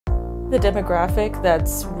The demographic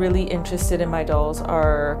that's really interested in my dolls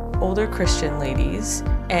are older Christian ladies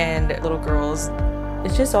and little girls.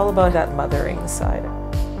 It's just all about that mothering side.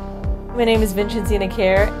 My name is Vincenzina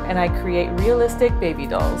Care and I create realistic baby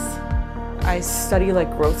dolls. I study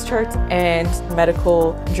like growth charts and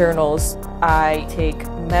medical journals. I take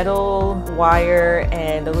metal, wire,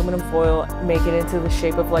 and aluminum foil, make it into the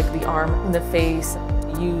shape of like the arm and the face,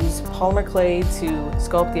 use polymer clay to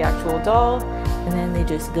sculpt the actual doll, and then they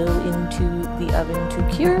just go into the oven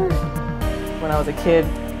to cure. When I was a kid,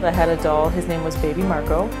 I had a doll. His name was Baby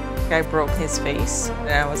Marco. I broke his face and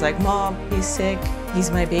I was like, "Mom, he's sick. He's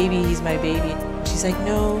my baby, he's my baby." She's like,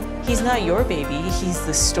 "No, he's not your baby, he's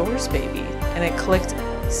the store's baby." And it clicked,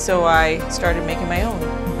 so I started making my own.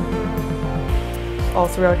 All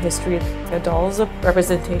throughout history, a doll is a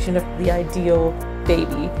representation of the ideal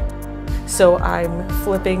baby. So I'm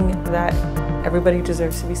flipping that everybody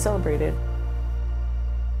deserves to be celebrated.